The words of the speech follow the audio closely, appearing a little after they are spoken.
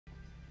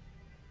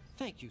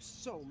Thank you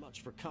so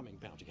much for coming,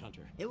 Bounty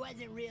Hunter. It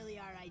wasn't really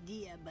our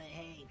idea, but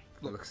hey.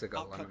 Looks like a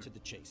I'll lemon. cut to the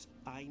chase.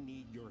 I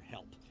need your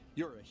help.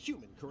 You're a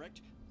human, correct?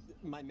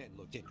 My men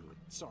looked into it.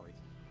 Sorry.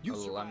 You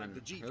survived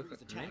the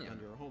G3's attack on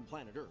your home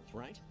planet Earth,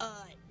 right?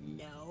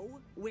 No.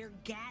 We're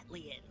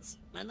Gatlians.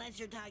 Unless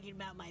you're talking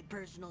about my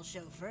personal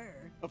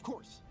chauffeur. Of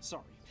course.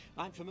 Sorry.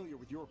 I'm familiar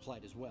with your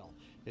plight as well.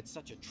 It's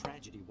such a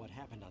tragedy what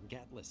happened on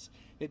Giblets.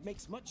 It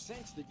makes much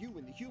sense that you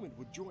and the human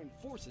would join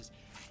forces,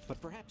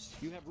 but perhaps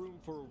you have room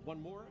for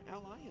one more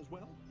ally as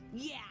well?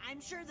 Yeah,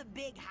 I'm sure the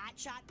big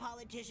hotshot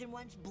politician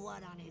wants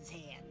blood on his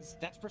hands.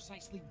 That's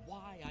precisely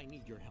why I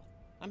need your help.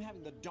 I'm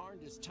having the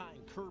darndest time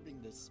curbing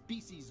the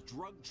species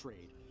drug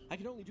trade. I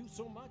can only do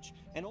so much,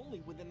 and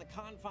only within the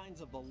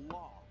confines of the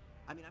law.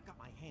 I mean, I've got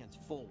my hands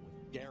full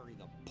with Gary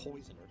the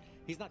Poisoner.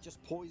 He's not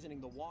just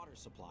poisoning the water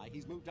supply,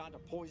 he's moved on to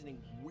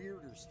poisoning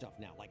weirder stuff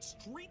now, like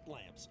street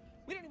lamps.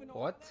 We don't even know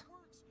how that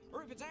works,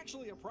 or if it's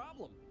actually a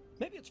problem.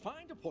 Maybe it's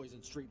fine to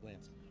poison street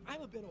lamps.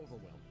 I'm a bit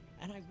overwhelmed,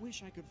 and I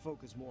wish I could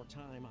focus more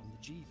time on the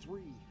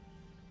G3.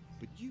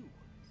 But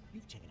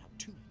you've taken out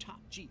 2 top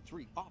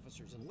G3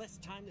 officers in less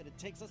time than it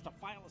takes us to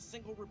file a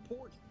single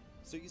report.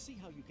 So you see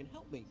how you can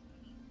help me.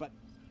 But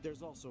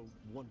there's also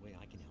one way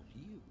I can help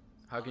you.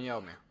 How can you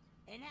help me?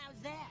 And how's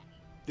that?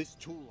 This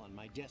tool on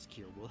my desk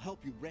here will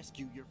help you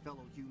rescue your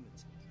fellow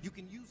humans. You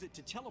can use it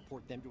to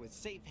teleport them to a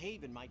safe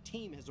haven my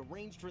team has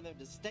arranged for them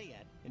to stay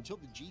at until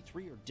the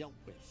G3 are dealt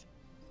with.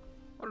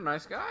 What a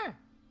nice guy.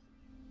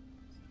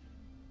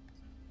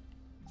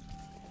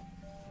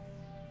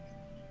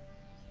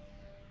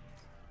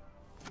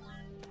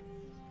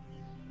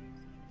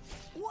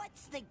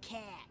 What's the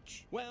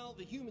catch? Well,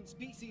 the human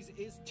species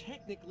is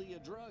technically a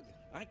drug.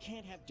 I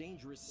can't have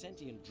dangerous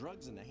sentient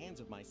drugs in the hands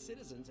of my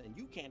citizens, and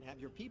you can't have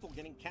your people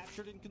getting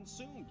captured and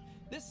consumed.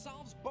 This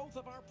solves both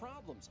of our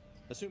problems,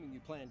 assuming you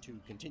plan to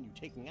continue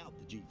taking out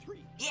the G3.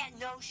 Yeah,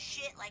 no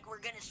shit, like we're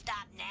gonna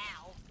stop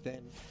now.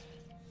 Then,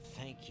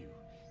 thank you.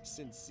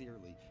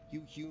 Sincerely,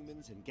 you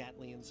humans and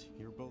Gatlians,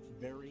 you're both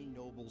very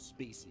noble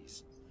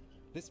species.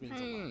 This means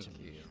a lot to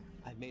me.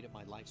 I've made it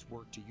my life's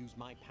work to use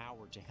my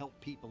power to help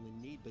people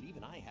in need, but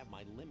even I have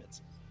my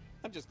limits.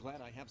 I'm just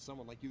glad I have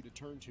someone like you to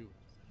turn to.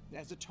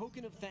 As a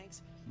token of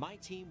thanks, my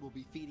team will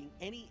be feeding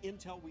any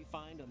intel we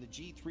find on the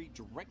G3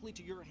 directly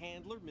to your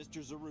handler,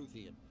 Mr.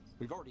 Zaruthian.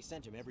 We've already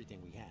sent him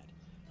everything we had.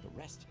 The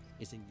rest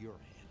is in your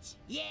hands.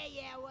 Yeah,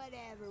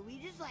 whatever. We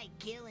just like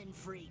killing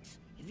freaks.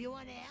 If you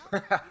want to help,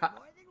 you're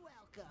more than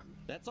welcome.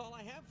 That's all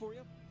I have for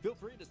you. Feel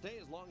free to stay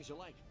as long as you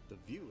like. The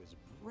view is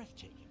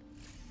breathtaking.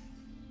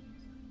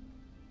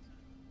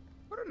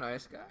 What a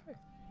nice guy.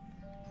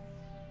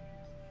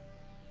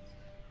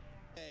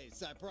 Hey,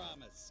 I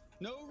promise.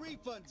 No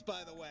refunds,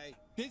 by the way.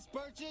 This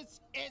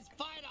purchase is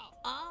final.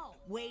 Oh,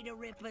 way to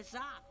rip us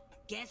off.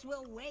 Guess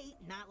we'll wait,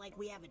 not like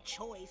we have a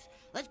choice.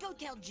 Let's go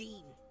tell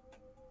Jean.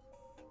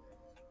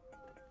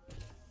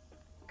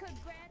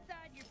 Congrats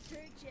on your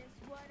purchase.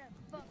 What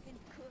a fucking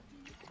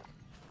cookie.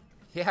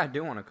 Yeah, I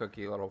do want a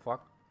cookie, little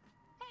fuck.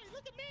 Hey,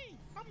 look at me.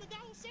 I'm the guy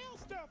who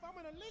sells stuff.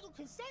 I'm an illegal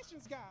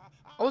concessions guy.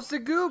 Oh, it's the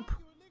Goop.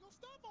 Illegal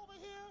stuff over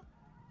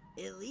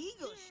here.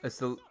 Illegal? It's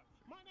the...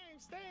 My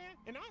name's Stan,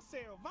 and I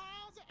sell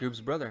vials of... Goop's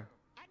brother.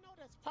 I know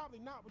that's probably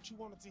not what you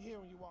wanted to hear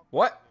when you walked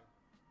What?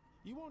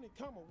 You want it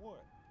come or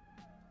what?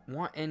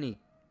 Want any...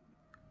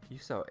 You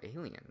sell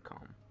alien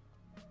cum.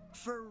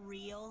 For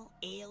real?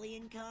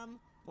 Alien cum?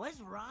 What's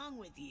wrong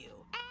with you?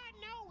 I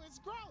know it's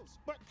gross,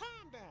 but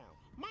calm down.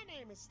 My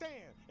name is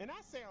Stan, and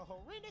I sell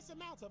horrendous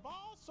amounts of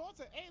all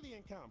sorts of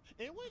alien cum,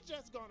 and we're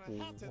just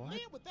gonna have to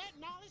live with that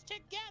knowledge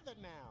together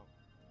now.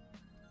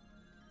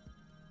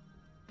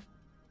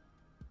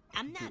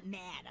 I'm not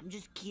mad, I'm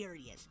just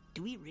curious.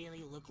 Do we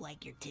really look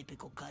like your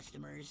typical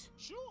customers?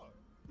 Sure.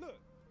 Look,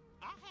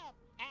 I have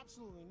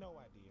absolutely no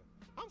idea.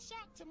 I'm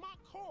shocked to my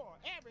core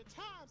every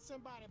time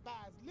somebody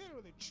buys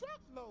literally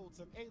truckloads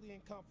of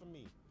alien cum from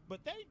me.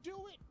 But they do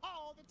it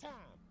all the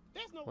time.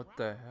 There's no What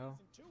the hell?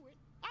 reason to it.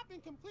 I've been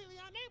completely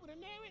unable to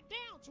narrow it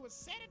down to a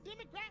set of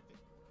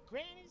demographics.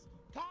 Grannies,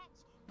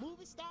 cops,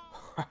 movie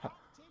stars,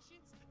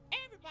 politicians.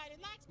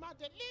 Everybody likes my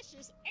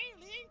delicious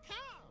alien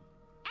cum.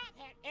 I've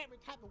had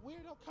every type of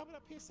weirdo coming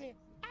up here saying,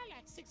 I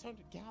like 600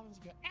 gallons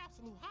of your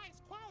absolute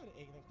highest quality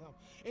alien cum.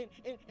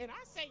 And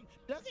I say,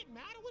 does it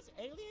matter which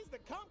aliens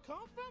the cum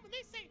come from? And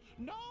they say,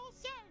 no,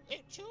 sir,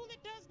 it truly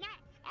does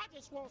not. I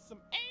just want some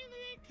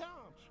alien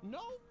cum.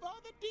 No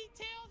further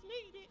details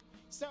needed.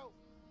 So,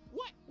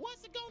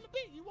 what's it gonna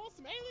be? You want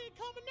some alien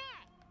cum or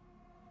not?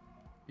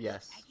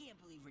 Yes. I can't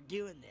believe we're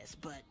doing this,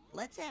 but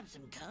let's have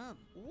some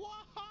cum.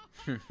 What?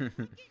 Look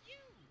at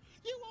you.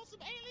 You want some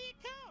alien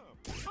cum?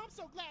 I'm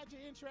so glad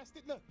you're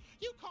interested. Look,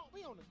 you caught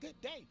me on a good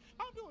day.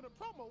 I'm doing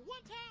a promo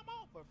one-time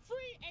offer,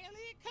 free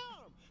alien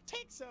cum.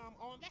 Take some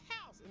on the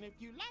house, and if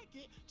you like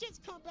it,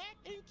 just come back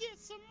and get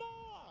some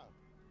more.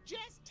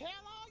 Just tell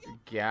all your...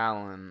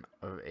 Gallon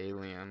of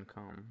alien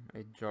cum.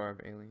 A jar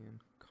of alien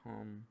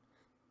cum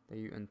that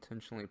you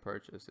intentionally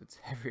purchase. It's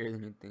heavier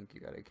than you think.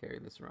 You gotta carry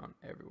this around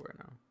everywhere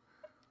now.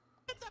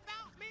 It's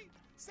about me.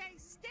 Say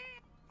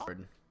stand.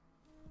 Word.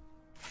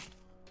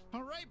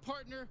 All right. right,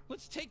 partner.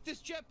 Let's take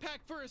this jetpack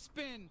for a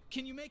spin.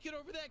 Can you make it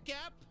over that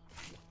gap?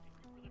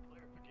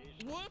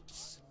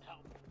 Whoops.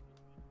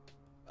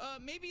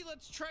 Maybe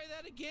let's try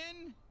that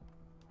again.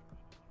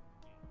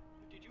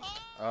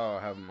 Oh,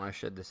 I have my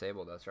shit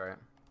disabled. That's right.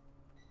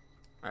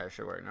 Alright, it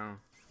should work now.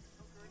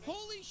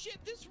 Holy shit,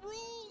 this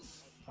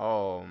rules!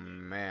 Oh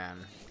man.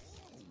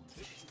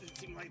 It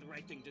seemed like the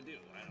right thing to do.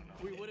 I don't know.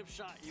 We would have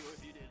shot you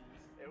if you didn't.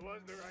 It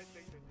was the right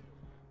thing to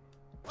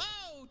do.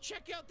 Whoa,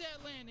 check out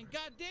that landing,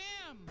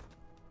 goddamn!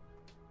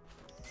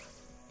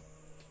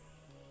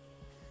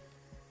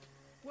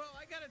 Well,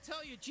 I gotta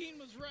tell you, Gene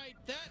was right.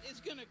 That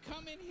is gonna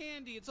come in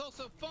handy. It's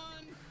also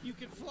fun. You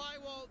can fly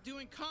while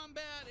doing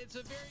combat. It's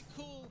a very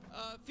cool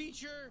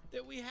feature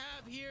that we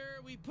have here.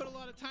 We put a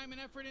lot of time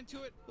and effort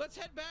into it. Let's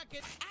head back.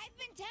 I've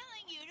been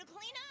telling you to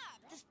clean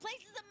up. This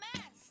place is a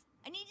mess.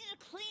 I need you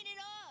to clean it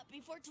up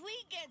before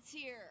Tweet gets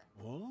here.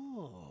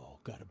 Oh,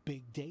 got a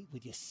big date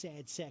with your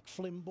sad sack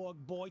Flimborg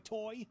boy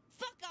toy?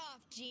 Fuck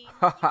off, Gene.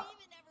 You've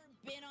even never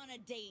been on a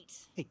date.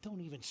 Hey,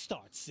 don't even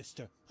start,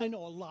 sister. I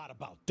know a lot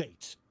about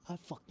dates. I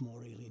fucked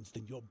more aliens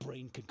than your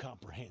brain can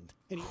comprehend.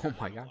 Anyway, Oh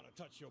my I don't God. want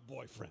to touch your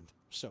boyfriend.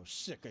 So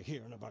sick of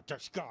hearing about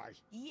this guy.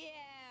 Yeah,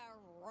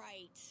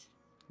 right.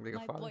 Like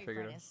My a father figure.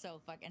 boyfriend is so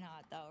fucking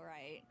hot, though,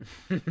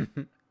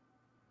 right?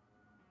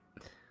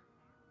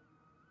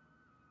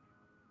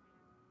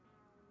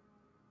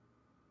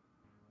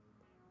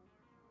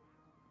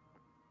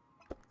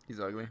 He's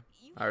ugly.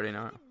 You I already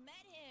know it. haven't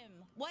met him.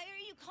 Why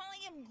are you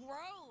calling him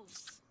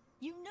gross?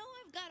 You know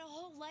I've got a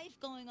whole life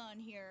going on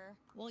here.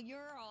 While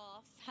you're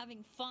off,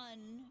 having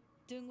fun,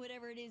 doing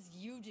whatever it is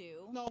you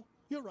do. No,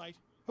 you're right.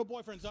 Her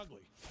boyfriend's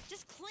ugly.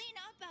 Just clean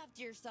up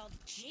after yourself.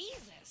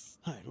 Jesus.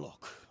 Hey,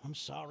 look, I'm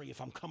sorry if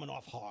I'm coming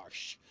off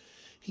harsh.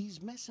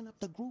 He's messing up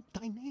the group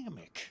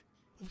dynamic.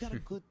 We've got a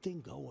good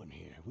thing going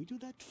here. We do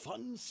that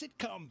fun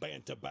sitcom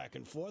banter back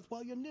and forth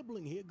while your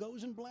nibbling here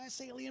goes and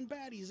blasts alien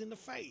baddies in the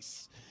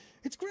face.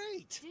 It's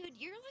great. Dude,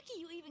 you're lucky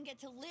you even get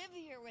to live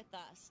here with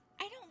us.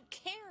 I don't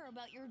care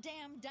about your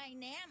damn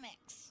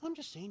dynamics. I'm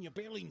just saying you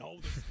barely know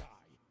this guy.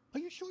 Are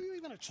you sure you're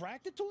even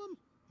attracted to him?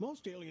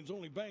 Most aliens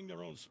only bang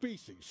their own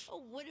species.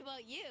 Oh, what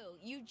about you?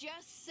 You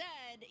just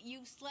said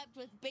you've slept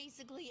with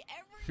basically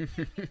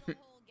everything in the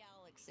whole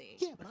galaxy.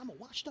 Yeah, but I'm a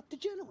washed-up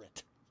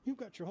degenerate. You've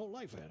got your whole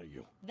life ahead of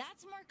you.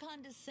 That's more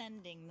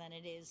condescending than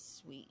it is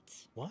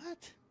sweet.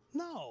 What?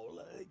 No,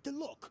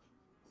 look.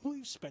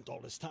 We've spent all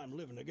this time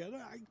living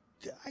together.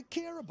 I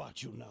care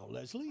about you now,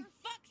 Leslie.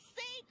 For fuck's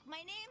sake,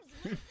 my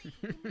name's Lizzie.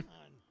 Come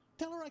on.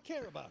 Tell her I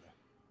care about her.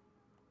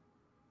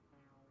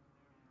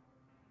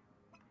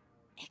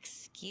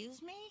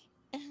 Excuse me?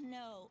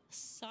 No,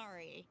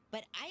 sorry.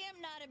 But I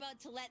am not about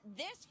to let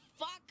this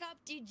fuck-up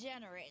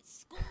degenerate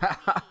school me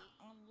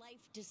on life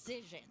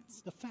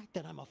decisions. The fact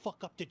that I'm a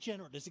fuck-up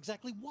degenerate is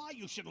exactly why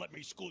you should let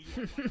me school you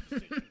on life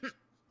decisions.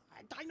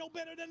 I know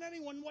better than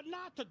anyone what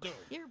not to do.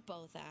 You're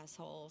both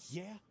assholes.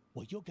 Yeah?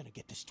 Well, you're gonna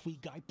get this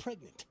Tweed guy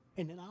pregnant.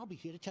 And then I'll be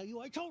here to tell you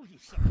I told you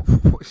so.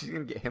 She's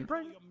gonna get him All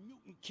pregnant? your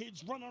mutant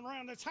kids running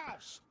around this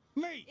house.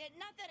 Me! Yeah,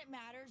 not that it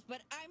matters,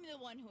 but I'm the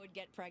one who would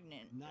get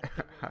pregnant. Not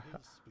the way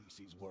his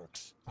species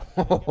works.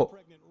 Oh. Get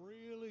pregnant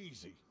real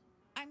easy.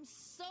 I'm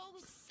so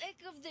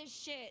sick of this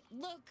shit.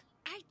 Look,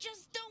 I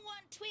just don't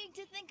want Twig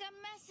to think I'm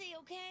messy,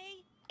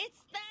 okay?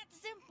 It's that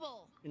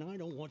simple. And I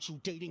don't want you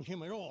dating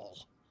him at all.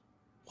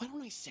 Why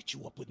don't I set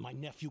you up with my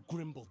nephew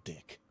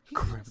Grimbledick? He's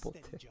got a steady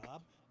Grimbledick.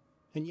 job.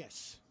 And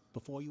yes,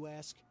 before you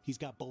ask, he's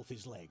got both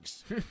his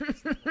legs.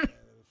 It's not like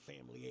a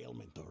family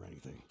ailment or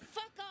anything.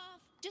 Fuck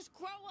off. Just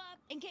grow up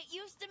and get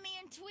used to me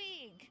and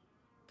Twig.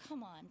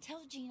 Come on,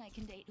 tell Gene I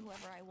can date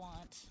whoever I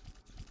want.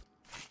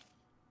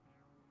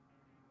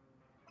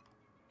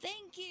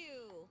 Thank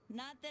you.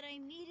 Not that I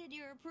needed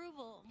your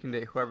approval. You can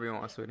date whoever you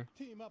want, sweetie.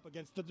 Team up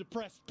against the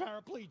depressed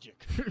paraplegic.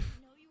 I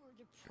know you were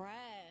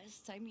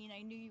depressed. I mean,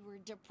 I knew you were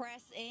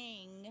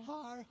depressing.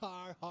 Har,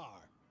 har,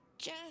 har.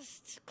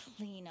 Just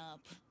clean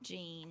up,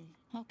 Gene,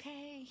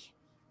 okay?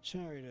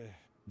 Sorry to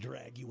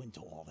drag you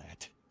into all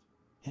that.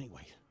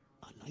 Anyway,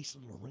 a nice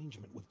little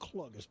arrangement with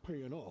Klug is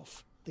paying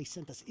off. They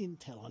sent us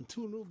intel on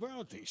 2 new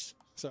bounties.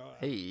 So,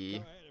 Hey. go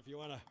ahead if you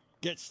want to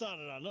get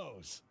started on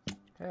those.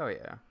 Hell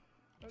yeah.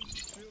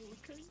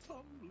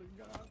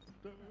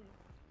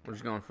 We're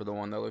just going for the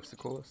one that looks the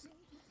coolest.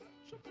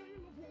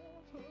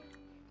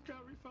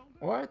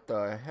 What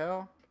the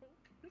hell?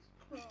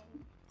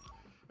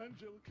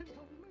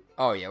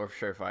 Oh yeah, we're for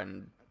sure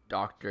fighting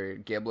Dr.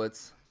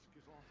 Giblets.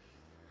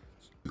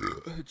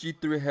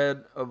 G3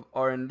 head of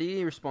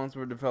R&D,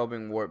 responsible for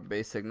developing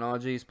warp-based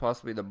technologies,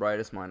 possibly the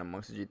brightest mind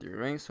amongst the G3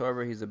 ranks.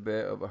 However, he's a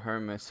bit of a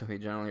hermit, so he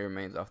generally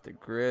remains off the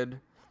grid,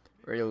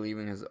 rarely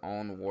leaving his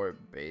own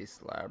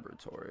warp-based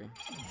laboratory.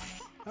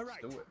 All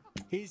right,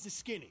 here's the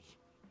skinny.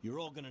 You're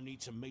all gonna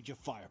need some major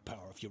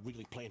firepower if you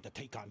really plan to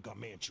take on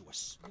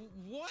Garmantuous.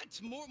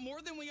 What?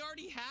 More than we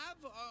already have?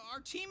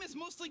 Our team is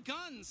mostly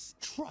guns.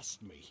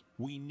 Trust me,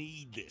 we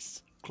need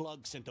this.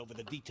 Klug sent over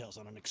the details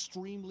on an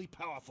extremely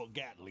powerful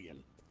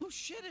Gatlian. Oh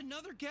shit,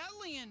 another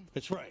Gatlian.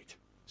 That's right.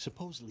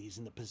 Supposedly he's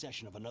in the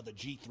possession of another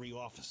G3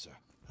 officer.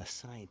 A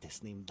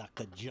scientist named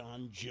Dr.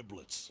 John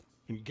Giblets.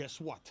 And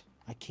guess what?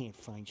 I can't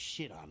find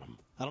shit on him.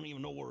 I don't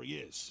even know where he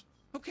is.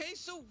 Okay,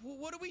 so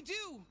what do we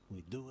do?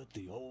 We do it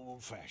the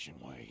old-fashioned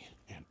way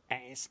and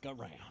ask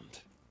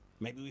around.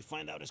 Maybe we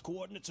find out his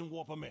coordinates and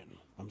warp him in.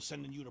 I'm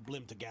sending you to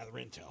Blim to gather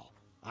intel.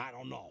 I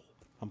don't know.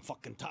 I'm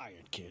fucking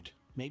tired, kid.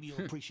 Maybe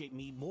you'll appreciate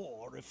me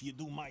more if you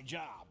do my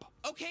job.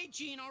 Okay,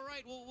 Gene, all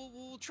right.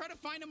 We'll try to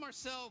find him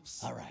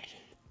ourselves. All right.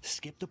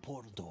 Skip the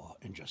portal door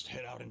and just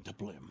head out into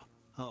Blim.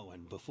 Oh,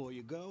 and before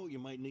you go, you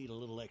might need a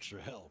little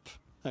extra help.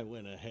 I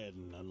went ahead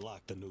and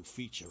unlocked a new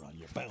feature on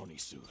your bounty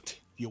suit.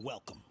 You're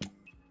welcome.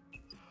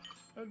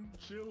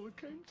 Until it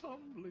came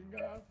tumbling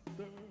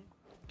after.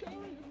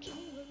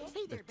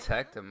 Hey there,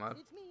 Detective mode.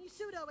 It's me,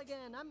 Pseudo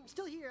again. I'm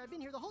still here. I've been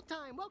here the whole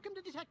time. Welcome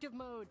to Detective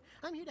Mode.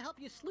 I'm here to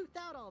help you sleuth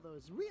out all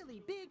those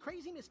really big,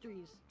 crazy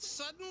mysteries.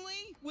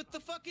 Suddenly? With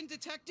the fucking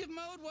detective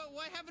mode?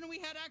 Why haven't we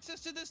had access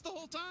to this the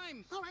whole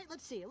time? All right,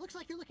 let's see. It looks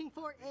like you're looking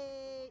for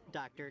a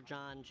Dr.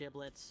 John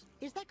Giblets.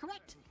 Is that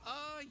correct?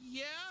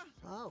 Yeah?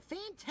 Oh,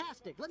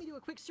 fantastic. Let me do a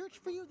quick search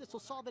for you. This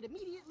will solve it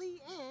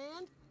immediately,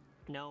 and...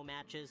 no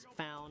matches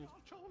found.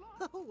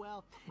 Oh,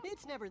 well,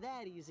 it's never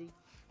that easy.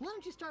 Why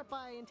don't you start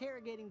by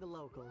interrogating the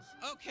locals?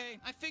 Okay,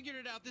 I figured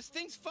it out. This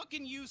thing's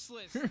fucking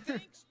useless.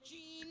 Thanks,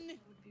 Gene.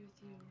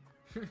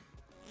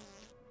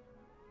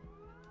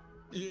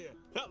 Yeah,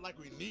 not like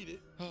we need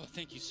it. Oh,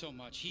 thank you so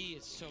much. He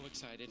is so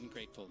excited and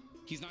grateful.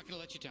 He's not going to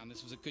let you down.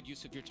 This was a good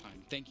use of your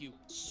time. Thank you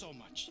so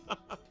much.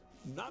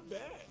 Not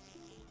bad.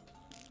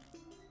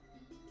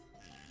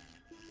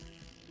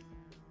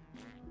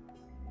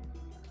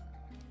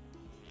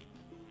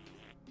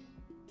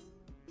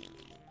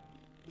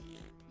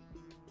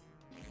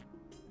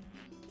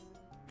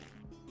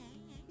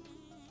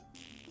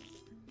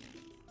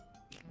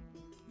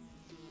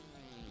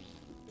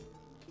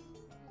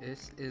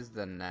 This is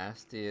the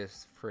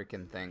nastiest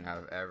freaking thing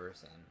I've ever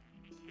seen.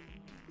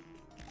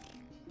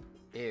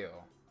 Ew.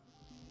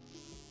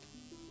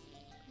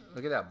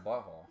 Look at that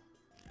butthole.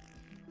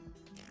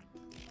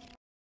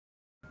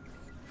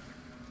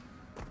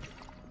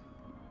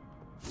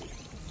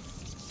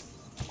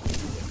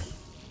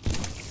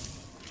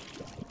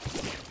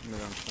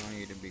 I'm telling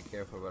you to be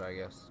careful, but I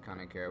guess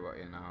kind of care about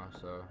you now,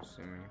 so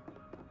see me.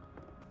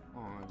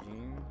 Aw,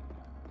 Gene.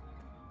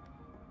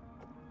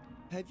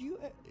 Have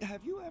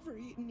you ever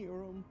eaten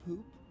your own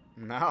poop?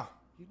 No.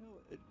 You know,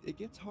 it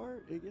gets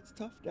hard. It gets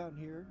tough down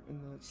here in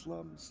the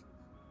slums.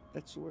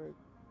 That's where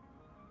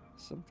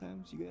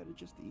sometimes you gotta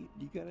just eat.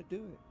 You gotta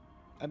do it.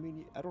 I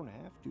mean, I don't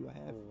have to. I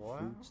have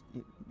foods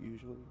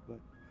usually, but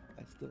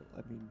I still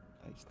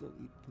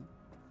eat poop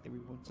every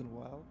once in a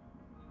while.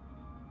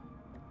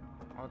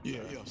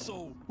 Yeah.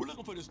 So we're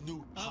looking for this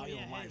new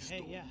high-on-life store.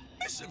 Hey, yeah.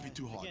 It shouldn't be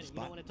too hard to You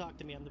spot. don't want to talk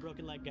to me. I'm the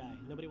broken leg guy.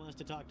 Nobody wants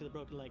to talk to the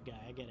broken leg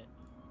guy. I get it.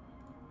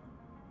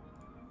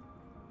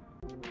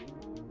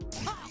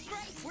 Oh,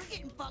 great! We're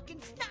getting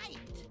fucking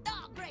sniped!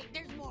 Oh, great!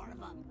 There's more of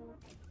them.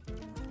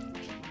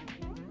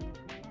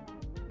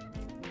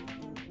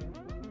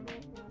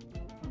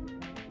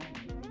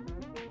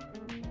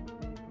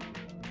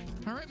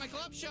 All right, my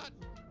glove shot.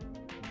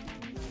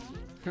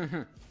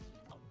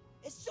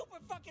 It's super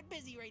fucking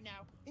busy right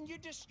now, and you're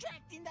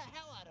distracting the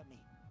hell out of me.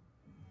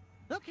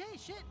 Okay,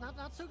 shit,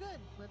 not so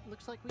good. It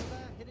looks like we've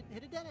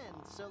hit a dead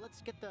end. So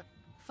let's get the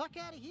fuck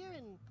out of here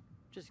and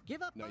just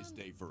give up. Nice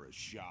day for a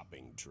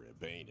shopping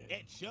trip, ain't it?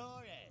 It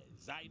sure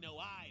is. I know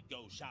I'd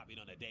go shopping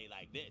on a day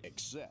like this.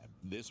 Except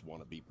this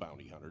wannabe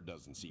bounty hunter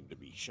doesn't seem to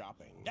be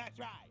shopping. That's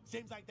right.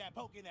 Seems like they're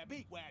poking their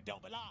beak where it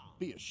don't belong.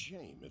 Be a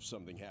shame if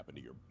something happened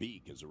to your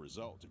beak as a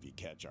result if you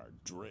catch our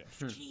drift.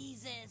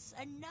 Jesus,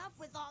 enough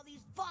with all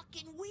these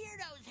fucking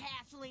weirdos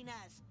hassling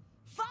us.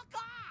 Fuck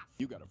off!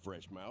 You got a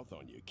fresh mouth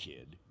on you,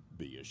 kid.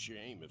 Be a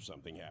shame if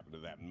something happened to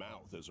that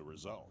mouth as a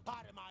result.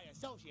 Pardon my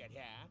associate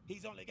here.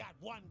 He's only got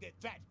one good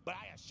threat, but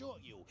I assure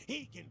you,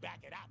 he can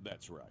back it up.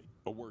 That's right.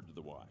 A word to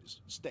the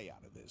wise. Stay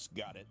out of this.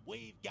 Got it?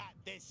 We've got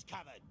this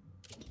covered.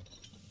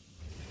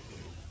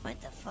 What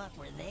the fuck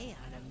were they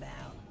on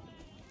about?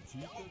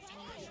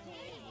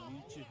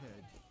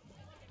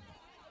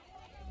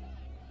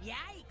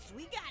 Yikes,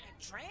 we got a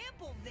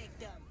trample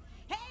victim.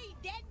 Hey,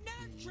 dead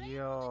nerd trample.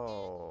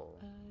 Yo.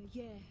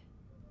 Yeah.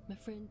 My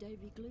friend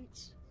Davy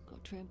Glutes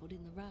got trampled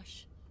in the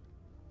rush.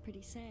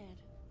 Pretty sad,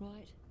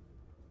 right?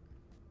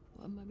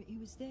 One moment he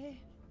was there,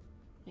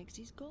 next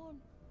he's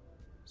gone.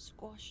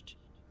 Squashed.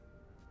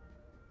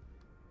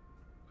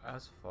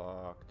 That's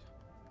fucked.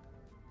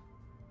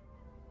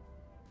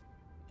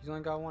 He's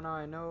only got one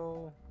eye,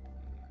 no.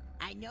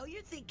 I know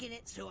you're thinking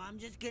it, so I'm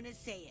just gonna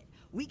say it.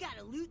 We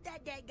gotta loot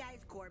that dead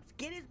guy's corpse,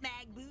 get his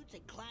mag boots,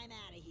 and climb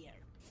out of here.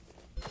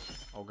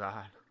 Oh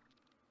god.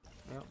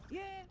 Yep.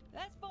 Yeah,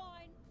 that's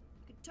fine.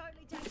 Could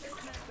totally take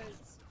those mag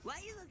boots. Why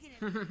are you looking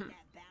at me like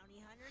that, bounty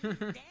hunter? He's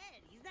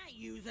dead. He's not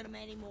using them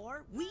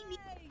anymore. We need...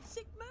 Hey,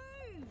 sick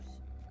moves!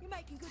 You're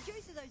making good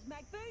use of those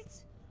mag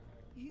boots.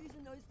 You're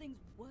using those things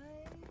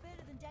way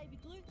better than Davy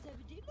Glutes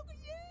ever did. Look at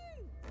you!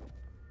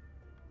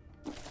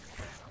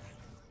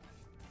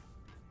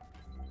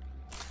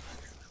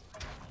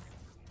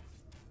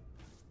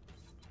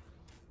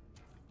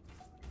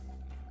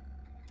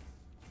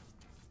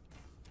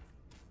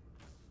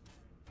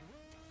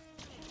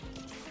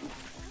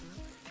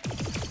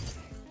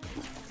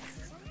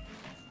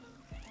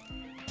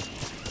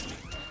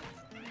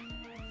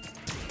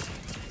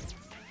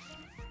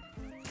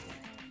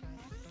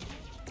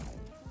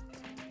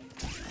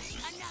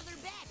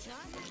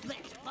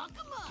 fuck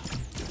him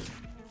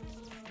up!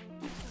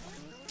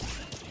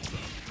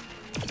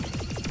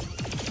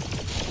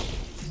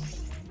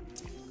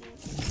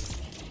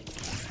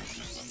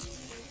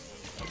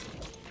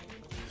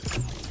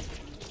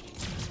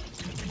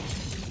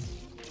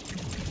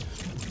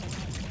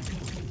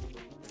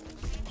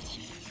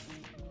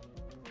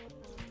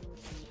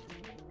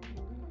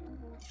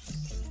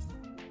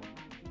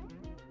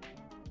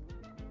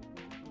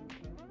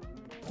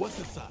 What's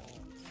inside?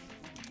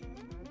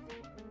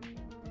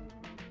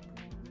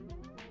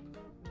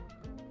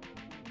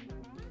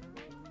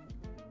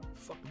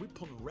 Fuck, we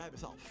pulling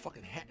rabbits out of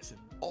fucking hats and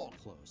all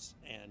clothes.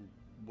 And,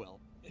 well,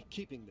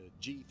 keeping the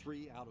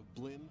G3 out of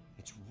Blim,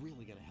 it's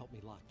really gonna help me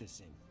lock this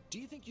in. Do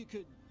you think you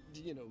could,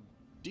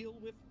 deal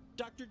with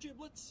Dr.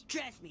 Giblets?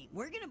 Trust me,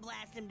 we're gonna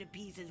blast him to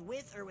pieces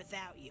with or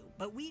without you,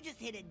 but we just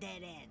hit a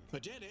dead end. A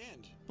dead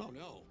end? Oh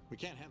no, we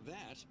can't have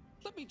that.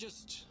 Let me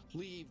just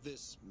leave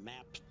this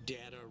map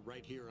data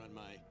right here on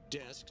my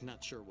desk.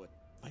 Not sure what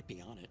might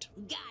be on it.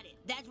 Got it.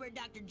 That's where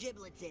Dr.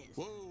 Giblets is.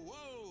 Whoa,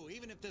 whoa!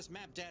 Even if this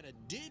map data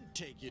did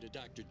take you to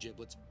Dr.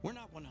 Giblets, we're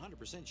not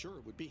 100% sure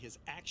it would be his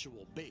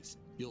actual base.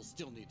 You'll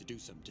still need to do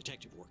some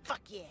detective work. Fuck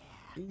yeah.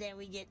 And then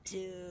we get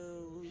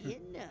to,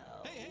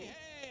 Hey,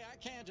 I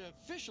can't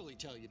officially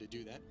tell you to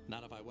do that.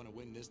 Not if I want to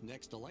win this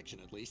next election,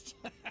 at least.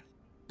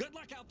 Good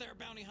luck out there,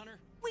 bounty hunter.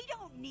 We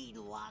don't need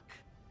luck.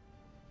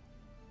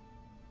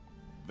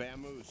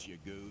 Vamoose, you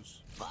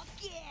goose. Fuck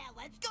yeah,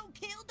 let's go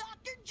kill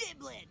Dr.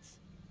 Giblets.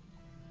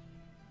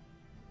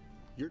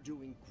 You're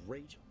doing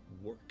great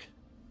work.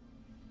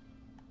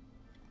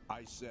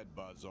 I said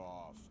buzz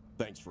off.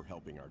 Thanks for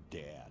helping our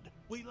dad.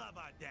 We love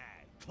our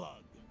dad,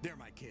 Clug. They're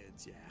my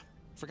kids, yeah.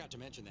 Forgot to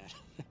mention that.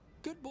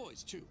 Good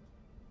boys, too.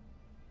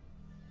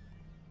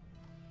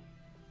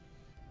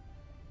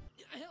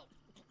 Help!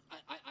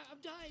 I'm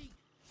dying!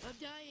 I'm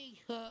dying!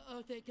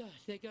 Oh, thank God.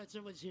 Thank God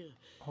someone's here.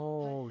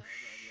 Oh,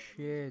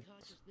 shit.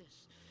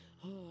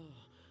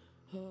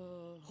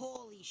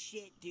 Holy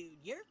shit, dude.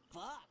 You're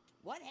fucked.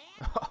 What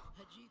happened?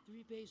 A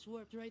G3 base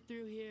warped right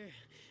through here.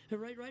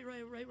 Right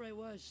where I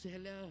was.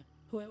 And,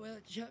 well,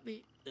 it shot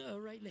me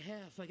right in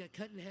half. I got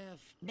cut in half.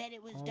 Bet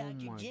it was Oh Dr.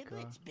 my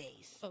Giblets' God.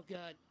 base. Oh,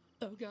 God.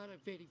 Oh, God, I'm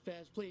fading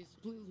fast. Please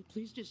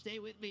just stay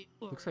with me.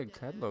 Looks like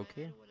Ted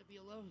Loki. I don't want to be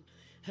alone.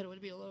 I don't want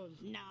to be alone.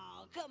 No,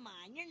 come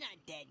on. You're not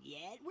dead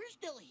yet. We're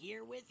still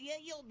here with you.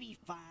 You'll be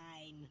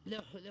fine.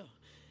 No.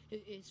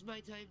 It's my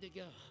time to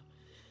go.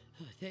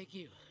 Oh, thank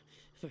you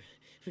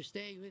for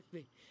staying with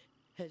me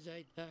as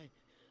I die.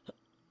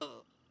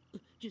 Oh,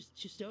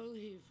 just don't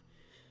leave.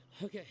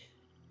 Okay.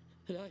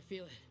 Now I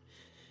feel it.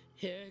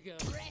 Here I go.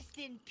 Rest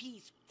in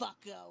peace,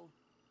 fucko.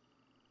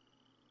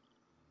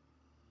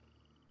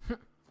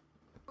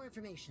 More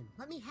information.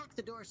 Let me hack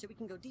the door so we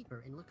can go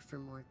deeper and look for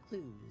more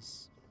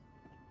clues.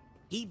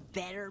 He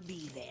better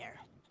be there.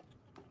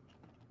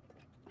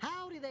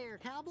 Howdy there,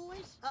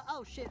 cowboys.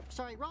 Oh shit,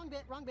 sorry, wrong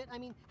bit. I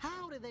mean,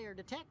 howdy there,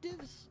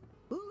 detectives.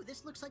 Ooh,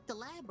 this looks like the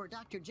lab where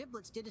Dr.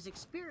 Giblets did his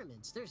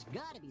experiments. There's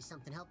gotta be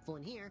something helpful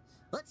in here.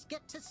 Let's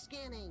get to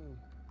scanning.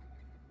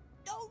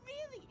 Oh,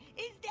 really?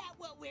 Is that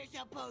what we're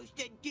supposed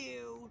to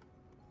do?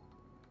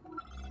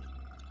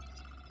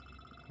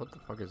 What the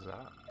fuck is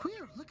that?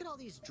 Queer, look at all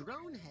these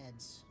drone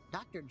heads.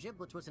 Dr.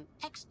 Giblets was an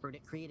expert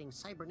at creating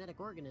cybernetic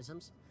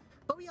organisms,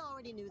 but we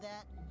already knew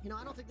that.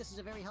 I don't think this is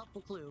a very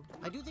helpful clue.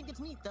 I do think it's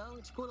neat, though.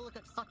 It's cool to look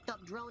at fucked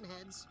up drone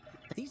heads.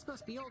 These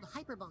must be old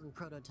Hyperbong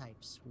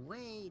prototypes.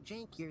 Way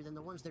jankier than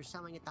the ones they're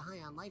selling at the High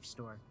on Life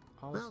store.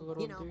 Oh, Well, it's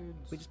little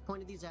dudes. we just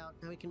pointed these out.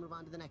 Now we can move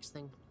on to the next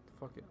thing.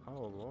 Fuck it.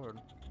 Oh,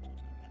 Lord.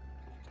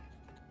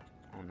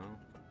 Oh, no.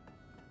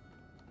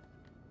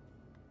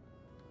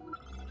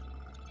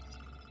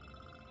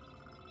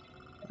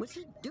 Was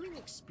he doing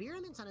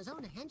experiments on his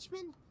own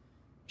henchmen?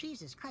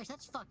 Jesus Christ,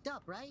 that's fucked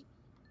up, right?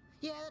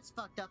 Yeah, that's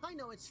fucked up. I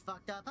know it's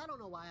fucked up. I don't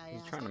know why I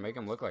He's asked. trying to make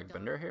him look like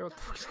Bender here? What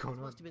the fuck's going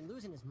on? Must have been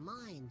losing his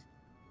mind.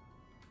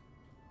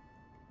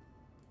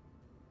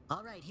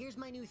 All right, here's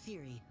my new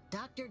theory.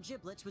 Dr.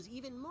 Giblets was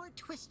even more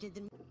twisted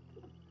than...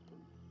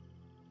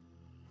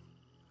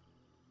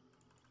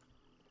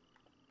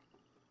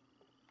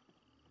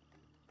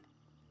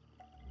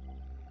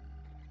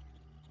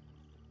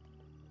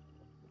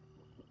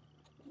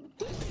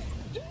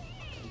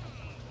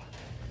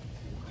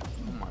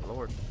 Oh, my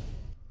Lord.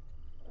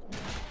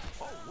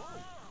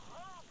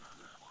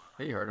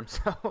 He hurt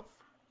himself.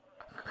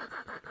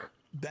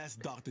 That's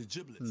Dr.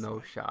 Giblets.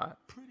 No shot.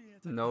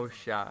 No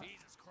shot.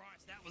 Jesus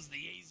Christ, that was the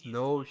easiest.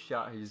 No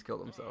shot. He just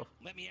killed himself.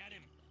 Let me at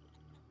him.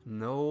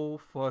 No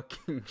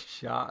fucking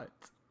shot.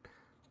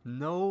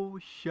 No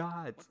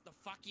shot. What the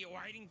fuck are you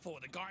waiting for?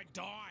 The guy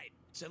died.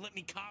 So let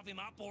me carve him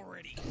up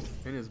already.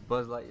 In his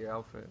Buzz Lightyear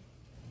outfit.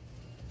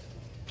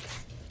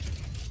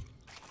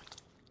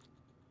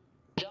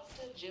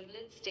 Dr.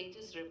 Giblets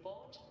status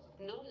report.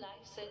 No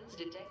life sense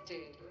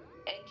detected.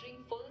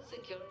 Entering full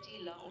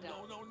security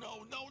lockdown.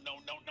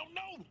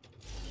 No.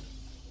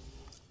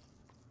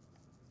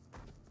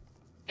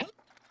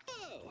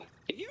 Hello!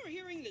 If you're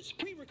hearing this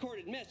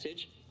pre-recorded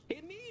message,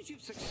 it means news,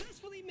 you've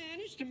successfully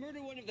managed to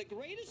murder one of the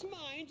greatest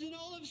minds in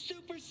all of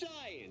super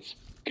science.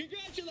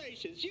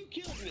 Congratulations, you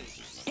killed me.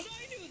 But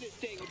I knew this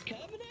day would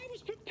come, and I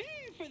was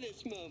prepared for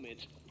this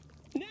moment.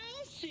 Now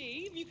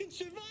see if you can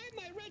survive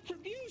my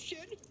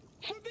retribution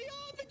from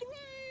beyond the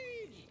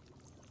grave!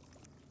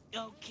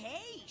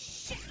 Okay,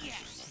 shit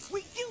yes!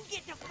 We do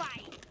get to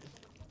fight!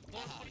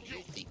 Everyone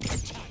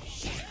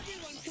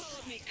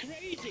called me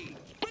crazy,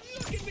 but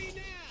look at me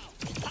now!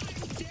 I'm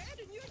dead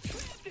and you're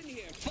trapped in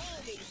here,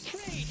 falling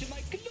prey to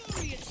my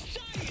glorious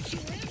science.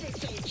 You're ever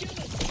so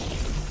jealous.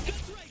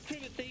 That's right,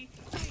 Timothy.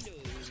 I know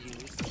it was you.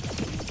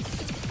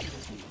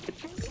 And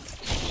for what?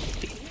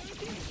 The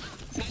inheritance?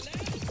 My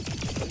lab?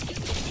 Or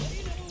just a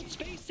plain old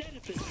space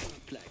edifice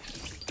complex?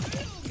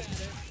 No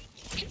matter.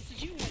 Just as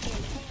you had no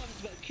qualms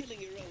about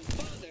killing your own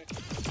father,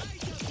 I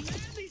shall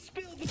gladly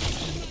spill the blood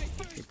of my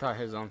first. He thought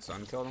his own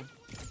son killed him.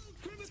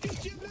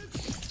 Timothy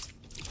Giblets.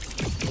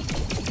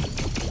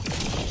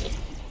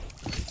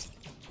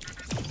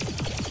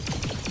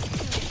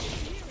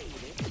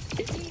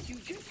 It means you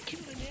just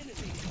killed an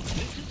enemy.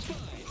 This is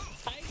fine.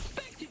 I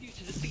expected you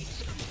to defeat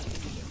someone,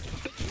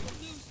 but you will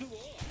lose the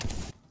war.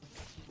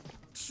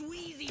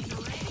 Sweezy's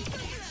ready for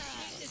blood!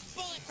 Get this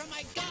bullet from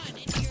my gun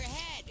into your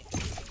head!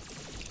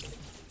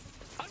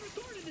 I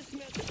recorded this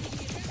message with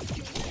the advantage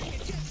you're wearing a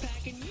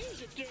jetpack and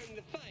use it during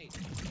the fight.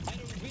 I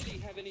don't really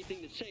have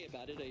anything to say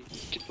about it. I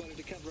just wanted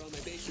to cover all my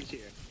bases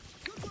here.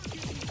 Good work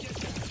using the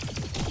jetpack.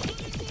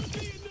 But it won't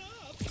be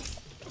enough!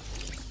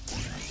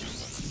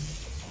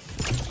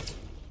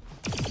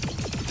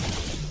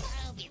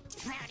 I'll be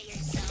proud of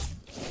yourself.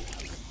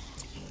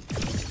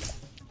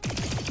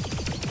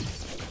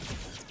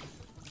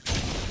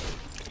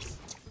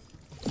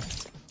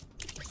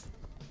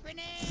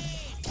 Grenade!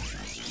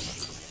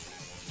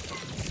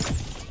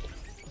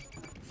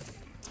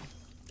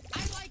 I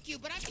like you,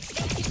 but I'm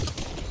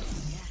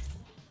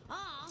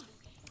Aw,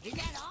 is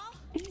that all?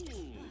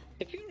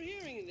 If you're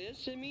hearing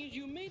this, it means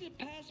you made it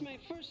past my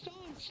first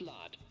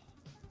onslaught.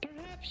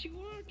 Perhaps you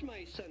aren't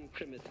my son,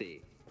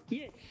 Timothy.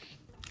 Yes,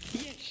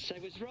 I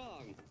was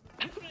wrong.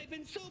 How could I have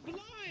been so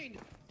blind?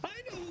 I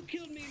know who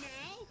killed me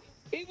now.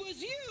 It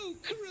was you,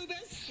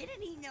 Krubus.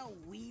 Didn't he know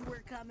we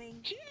were coming?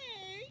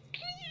 Jake,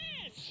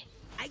 yes!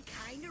 I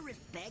kinda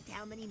respect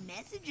how many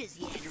messages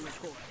he had to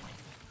record.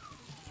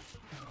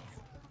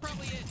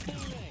 Probably it. All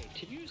right,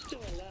 if you're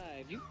still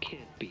alive, you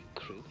can't beat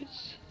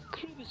Krubus.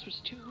 Krubus was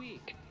too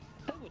weak.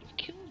 I would have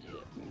killed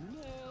him.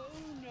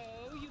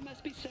 No, you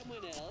must be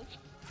someone else.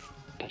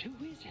 But who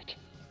is it?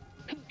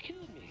 Who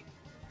killed me?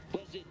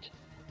 Was it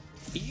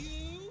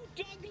you,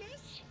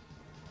 Douglas?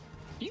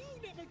 You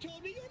never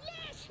told me your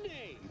last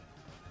name.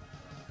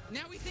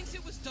 Now he thinks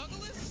it was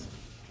Douglas?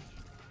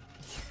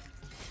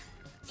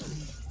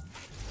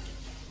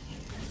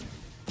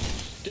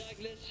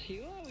 Douglas,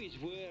 you always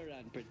were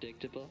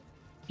unpredictable.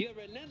 Your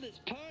relentless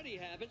party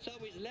habits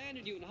always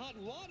landed you in hot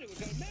water with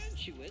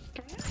Garmantuous.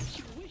 Perhaps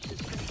you wish to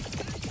strike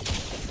back,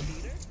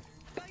 Peter,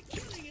 by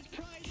killing his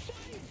prize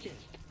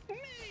scientist,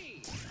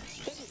 me!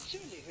 That would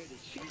certainly hurt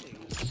his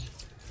feelings.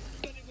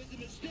 But it was a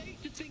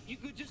mistake to think you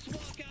could just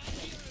walk out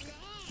here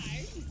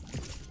alive!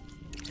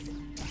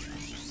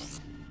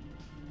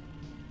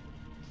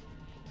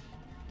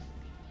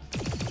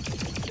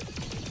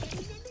 I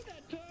remember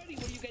that party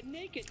where you got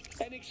naked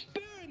and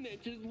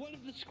experimented with one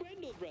of the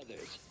Screndel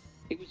brothers.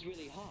 It was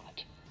really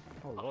hot.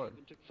 Oh Lord. I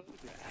even took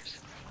photographs.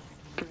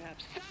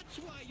 Perhaps that's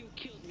why you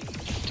killed me. To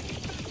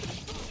get back those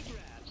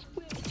photographs.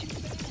 Well, too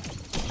bad.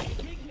 I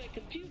rigged my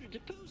computer to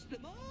post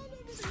them all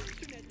over the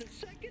internet the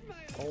second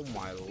my... Oh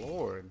my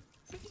Lord.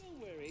 But don't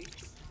worry,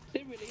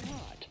 they're really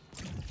hot.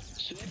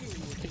 So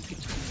everyone will think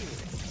it's cool.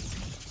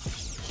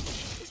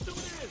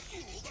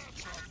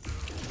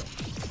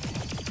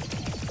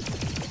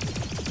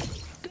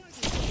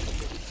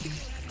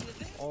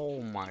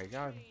 Oh my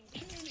God.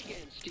 Turn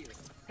against you,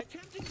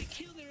 attempting to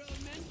kill their own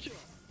mentor.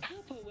 How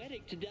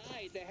poetic to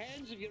die at the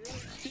hands of your own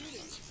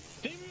students.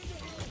 They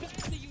remember how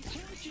badly you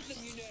tortured them,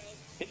 you know,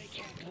 and they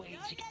can't wait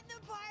to get the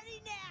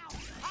party now!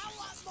 I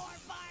want more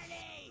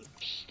party!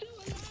 Still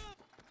alive!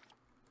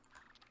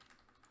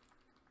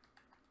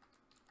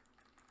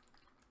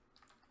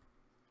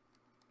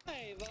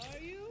 Are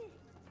you?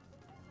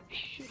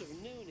 Should have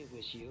known it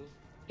was you.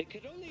 It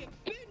could only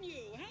have been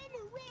you. How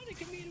moronic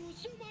of me to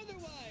assume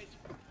otherwise.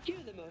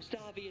 You're the most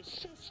obvious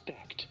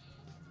suspect.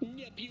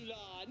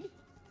 Nebulon.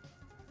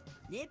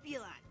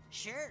 Nebulon,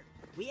 sure.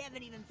 We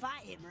haven't even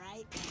fought him,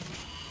 right?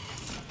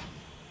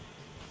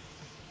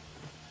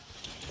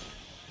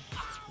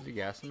 Is he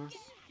gassing us?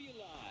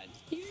 Nebulon,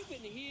 you've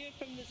been here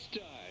from the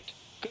start.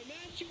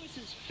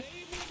 Garmantuous'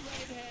 favorite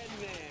right-hand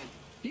man.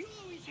 You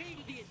always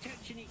hated the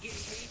attention he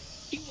gave me.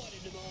 You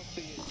wanted him all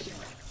for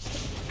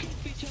yourself.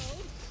 Truth be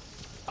told,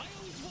 I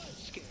always was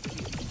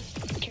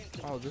scared. Can't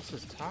Oh, this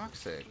is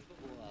toxic.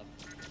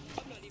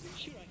 I'm not even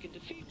sure I can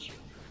defeat you.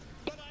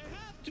 But I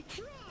have to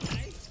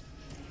try!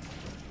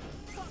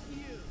 Fuck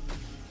you!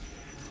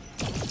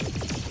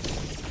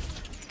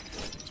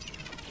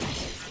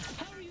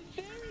 How are you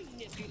faring,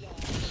 Nebula?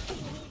 Still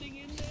holding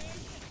in there?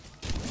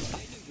 I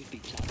knew you'd be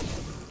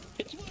tough.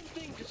 It's one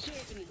thing to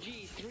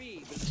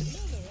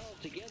Another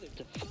altogether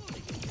to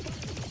fully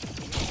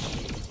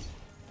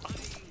I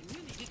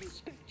really did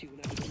respect you when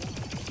I was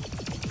alive.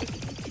 But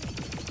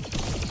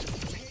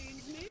it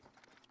pains me.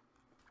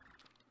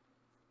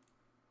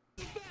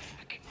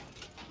 Back.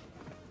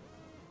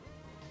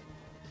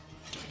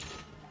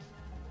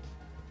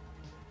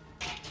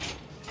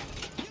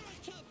 You're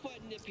a tough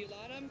one,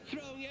 Nipulot. I'm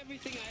throwing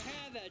everything I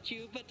have at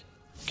you, but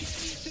can you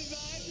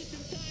survive this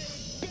entire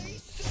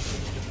base?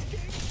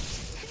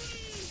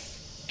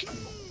 3, 2,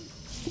 1.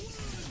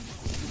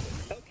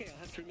 Okay, I'll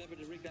have to remember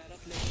to rig that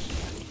up next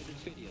time with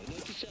this video.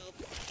 Note to self,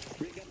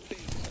 rig up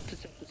base to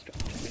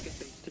self-destruct. Rig up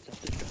base to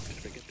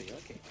self-destruct. Rig up base,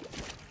 okay.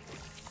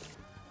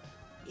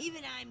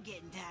 Even I'm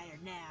getting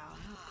tired now.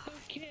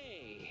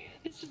 Okay,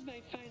 this is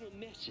my final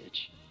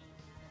message.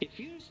 If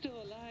you're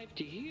still alive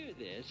to hear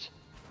this,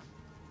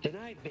 then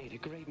I've made a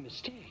grave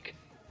mistake.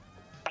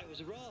 I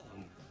was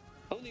wrong.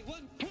 Only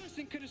one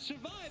person could have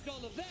survived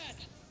all of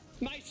that.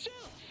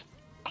 Myself.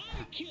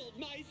 I killed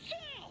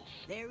myself.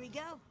 There we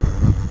go.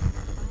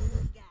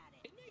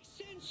 It makes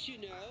sense, you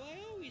know. I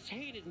always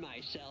hated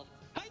myself.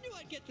 I knew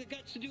I'd get the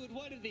guts to do it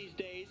one of these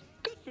days.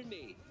 Good for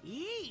me.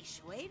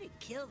 Yeesh, way to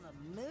kill the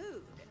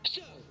mood.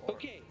 So,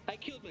 okay, I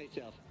killed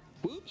myself.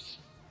 Whoops.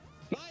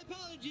 My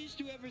apologies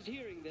to whoever's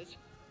hearing this.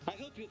 I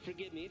hope you'll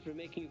forgive me for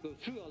making you go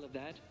through all of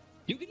that.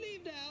 You can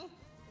leave now.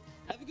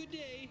 Have a good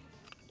day.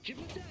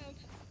 Giblets out.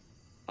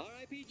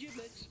 R.I.P.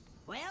 Giblets.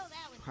 Well,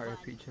 that was fun.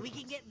 We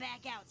can get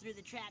back out through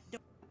the trap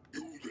door.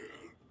 You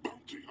there,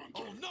 bounty hunter.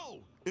 Oh no!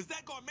 Is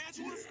that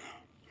Garmantuous?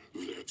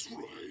 Yeah, that's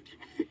right.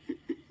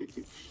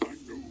 I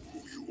know who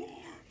you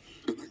are,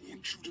 and I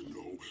want you to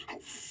know how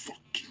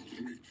fucked you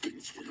made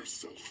things for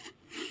yourself.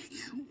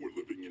 You were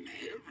living in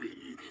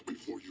heaven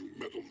before you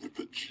meddled with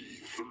the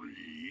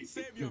G3.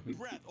 Save your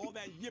breath, all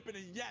that yipping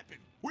and yapping.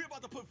 We're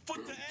about to put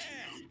foot to ass.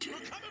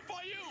 We're coming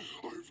for you.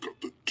 I've got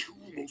the 2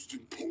 most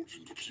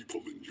important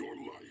people in your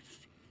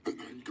life, and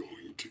I'm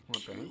going to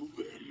kill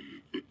them.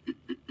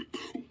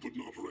 But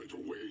not right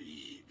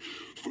away.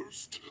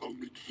 First, I'll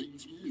make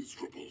things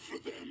miserable for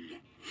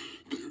them.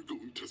 They're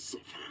going to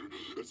suffer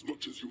as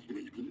much as you've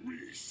made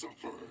me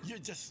suffer. You're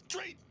just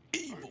straight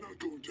evil. I'm not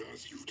going to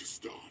ask you to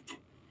stop.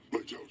 I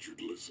doubt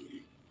you'd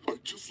listen.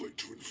 I'd just like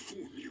to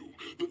inform you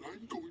that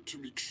I'm going to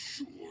make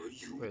sure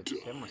you die.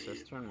 Get my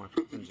sister and my And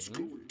fucking it's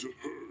Jean? going to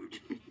hurt.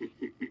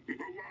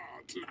 A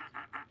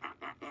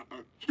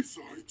lot.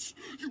 Besides,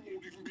 you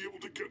won't even be able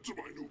to get to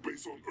my new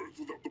base on Earth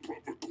without the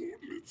proper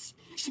coordinates.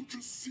 So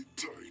just sit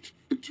tight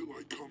until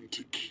I come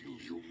to kill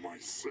you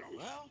myself.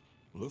 Well,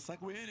 looks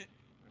like we're in it.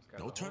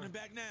 No turning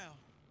back now.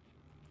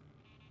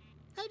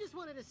 I just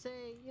wanted to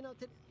say, you know,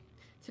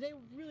 today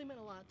really meant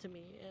a lot to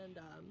me, and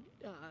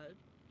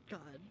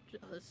God,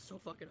 this is so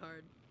fucking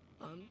hard.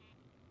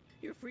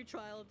 Your free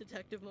trial of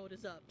detective mode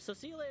is up, so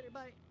see you later.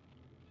 Bye.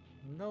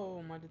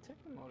 No, my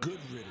detective mode. Good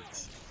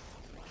riddance.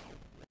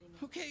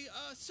 Okay,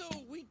 so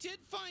we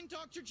did find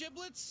Dr.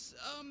 Giblets.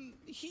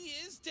 He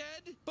is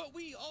dead, but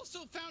we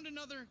also found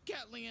another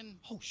Gatlian.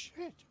 Oh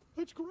shit,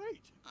 that's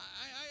great.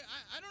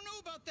 I don't know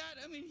about that.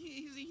 I mean,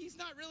 he's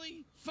not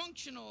really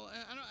functional.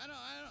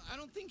 I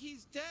don't think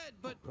he's dead,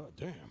 but Oh, God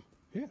damn.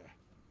 Yeah,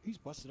 he's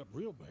busted up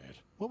real bad.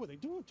 What were they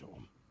doing to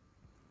him?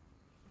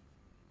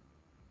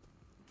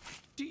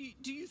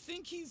 do you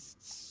think he's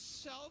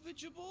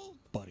salvageable?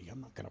 Buddy,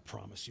 I'm not gonna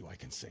promise you I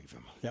can save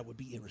him. That would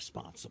be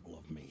irresponsible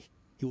of me.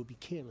 It would be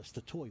careless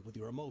to toy with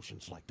your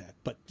emotions like that.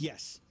 But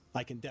yes,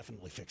 I can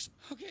definitely fix him.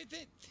 Okay,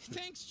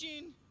 thanks,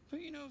 Gene.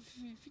 But you know,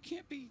 if he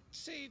can't be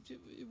saved, it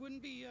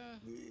wouldn't be.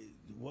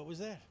 What was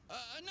that?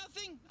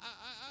 Nothing.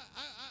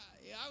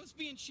 I was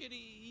being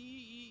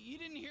shitty. You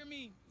didn't hear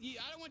me.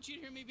 I don't want you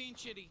to hear me being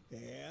shitty.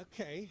 Yeah,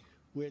 okay.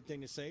 Weird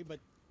thing to say, but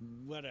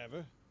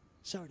whatever.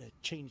 Sorry to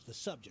change the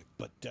subject,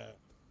 but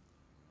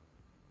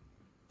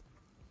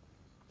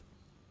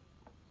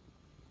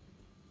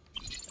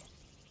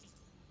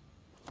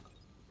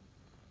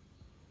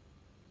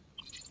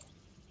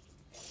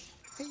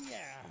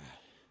yeah,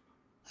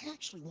 I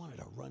actually wanted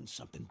to run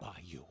something by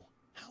you.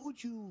 How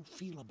would you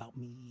feel about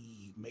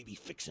me maybe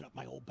fixing up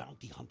my old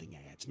bounty hunting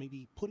ads,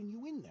 maybe putting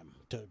you in them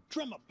to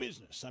drum up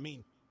business? I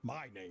mean,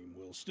 my name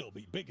will still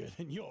be bigger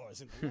than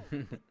yours in the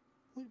world.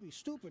 We'd be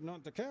stupid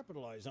not to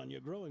capitalize on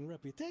your growing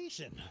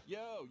reputation.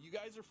 Yo, you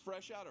guys are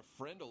fresh out of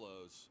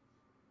Friendalos.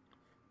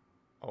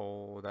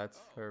 Oh, that's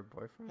her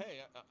boyfriend?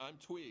 Hey, I'm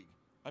Twig.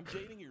 I'm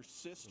dating your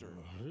sister.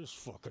 This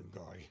fucking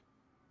guy.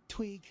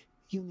 Twig,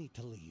 you need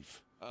to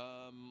leave.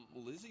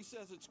 Lizzie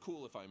says it's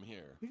cool if I'm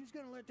here. You're just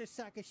gonna let this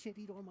sack of shit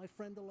eat all my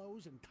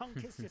friendalos and tongue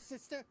kiss your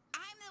sister?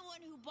 I'm the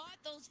one who bought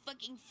those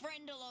fucking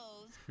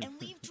friendalos.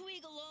 And leave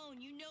Twig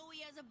alone. You know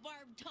he has a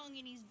barbed tongue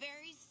and he's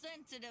very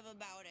sensitive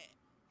about it.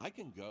 I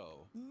can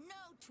go.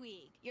 No,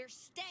 Twig. You're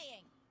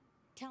staying.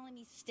 Tell him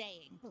he's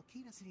staying. Look,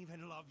 he doesn't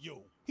even love you.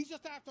 He's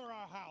just after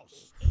our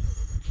house.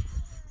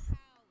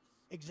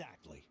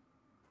 Exactly.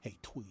 Hey,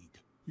 Twig,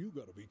 you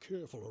gotta be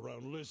careful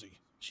around Lizzie.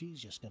 She's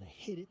just gonna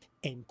hit it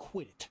and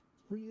quit it.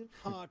 Real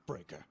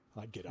heartbreaker.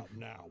 I'd get out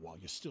now while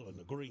you're still in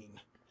the green.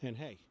 And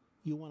hey,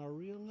 you want a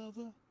real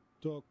lover?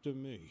 Talk to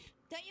me.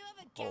 Don't you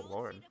have a Oh, galaxy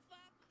Lord. to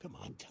fuck? Come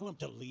on, tell him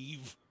to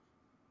leave.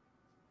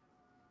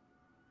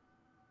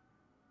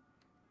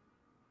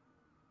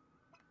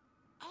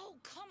 Oh,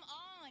 come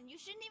on. You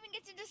shouldn't even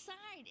get to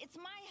decide. It's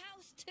my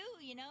house,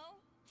 too, you know?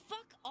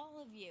 Fuck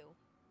all of you.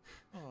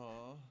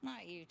 Aww.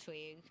 Not you,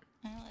 Twig.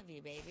 I love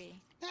you, baby.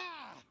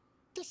 Ah!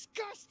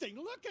 Disgusting!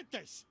 Look at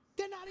this!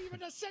 They're not even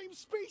the same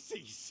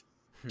species!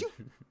 Do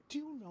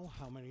you know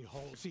how many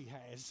holes he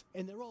has?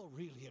 And they're all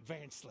really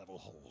advanced level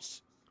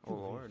holes. Oh, You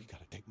really Lord.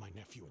 gotta take my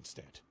nephew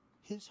instead.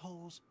 His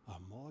holes are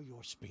more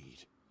your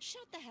speed.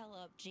 Shut the hell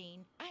up,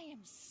 Gene. I am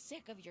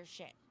sick of your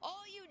shit.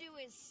 All you do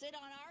is sit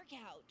on our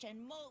couch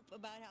and mope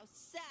about how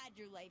sad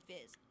your life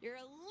is. You're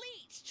a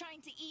leech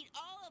trying to eat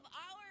all of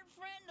our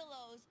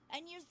friendalos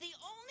and use the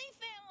only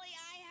family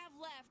I have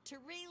left to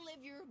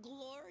relive your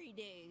glory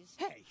days.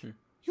 Hey,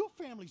 your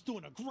family's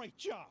doing a great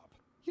job.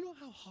 You know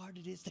how hard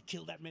it is to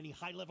kill that many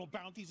high-level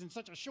bounties in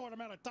such a short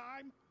amount of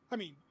time? I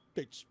mean,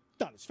 it's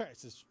not as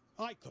fast as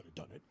I could have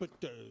done it, but,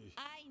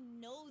 I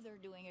know they're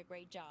doing a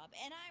great job,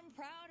 and I'm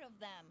proud of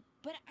them.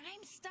 But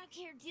I'm stuck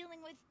here dealing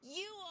with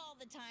you all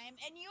the time,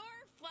 and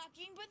you're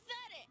fucking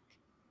pathetic.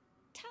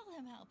 Tell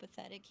him how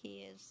pathetic he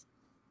is.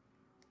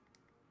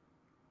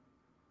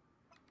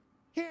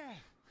 Yeah,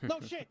 no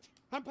shit.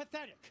 I'm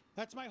pathetic.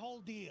 That's my whole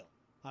deal.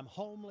 I'm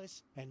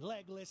homeless and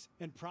legless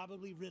and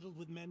probably riddled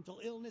with mental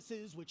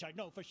illnesses, which I'd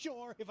know for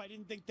sure if I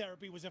didn't think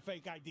therapy was a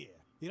fake idea.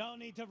 You don't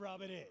need to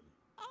rub it in.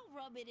 I'll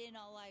rub it in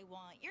all I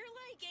want. You're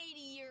like 80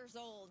 years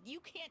old. You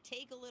can't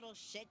take a little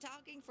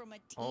shit-talking from a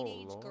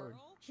teenage Lord.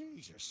 girl?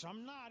 Jesus,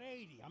 I'm not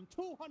 80. I'm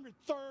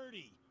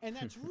 230. And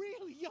that's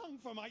really young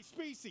for my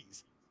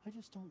species. I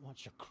just don't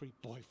want your creep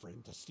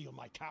boyfriend to steal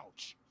my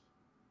couch.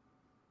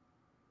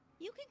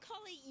 You can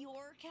call it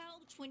your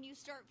couch when you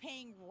start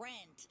paying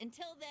rent.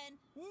 Until then,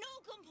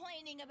 no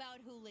complaining about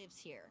who lives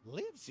here.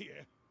 Lives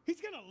here?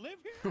 He's gonna live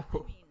here? I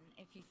mean,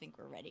 if you think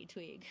we're ready,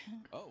 Twig.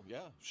 Oh,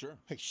 yeah, sure.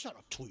 Hey, shut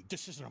up, Tweed.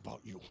 This isn't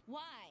about you.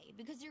 Why?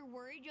 Because you're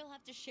worried you'll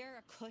have to share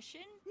a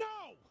cushion?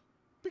 No!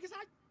 Because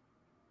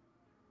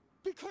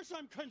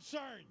I'm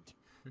concerned.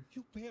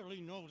 You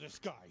barely know this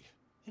guy.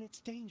 And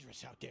it's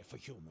dangerous out there for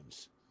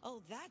humans.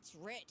 Oh, that's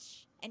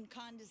rich and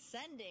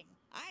condescending.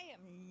 I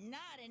am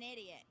not an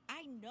idiot.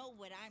 I know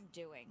what I'm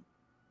doing.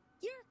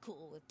 You're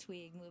cool with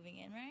Twig moving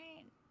in,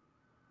 right?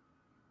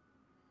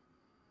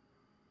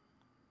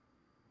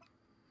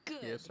 Good.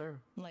 Yes, sir.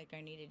 Like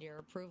I needed your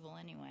approval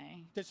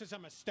anyway. This is a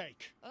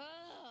mistake. Ugh,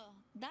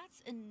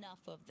 that's enough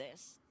of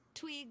this.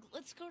 Twig,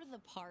 let's go to the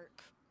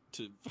park.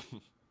 To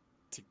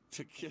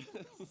kiss?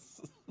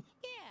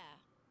 Yeah.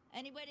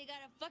 Anybody got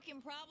a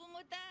fucking problem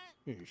with that?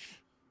 Eesh.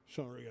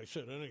 Sorry I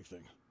said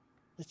anything.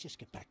 Let's just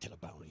get back to the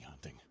bounty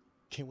hunting.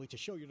 Can't wait to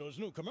show you those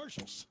new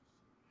commercials.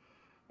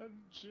 And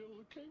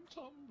Jill came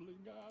tumbling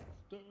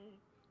after.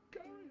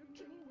 Gary and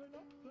Jill went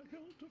up the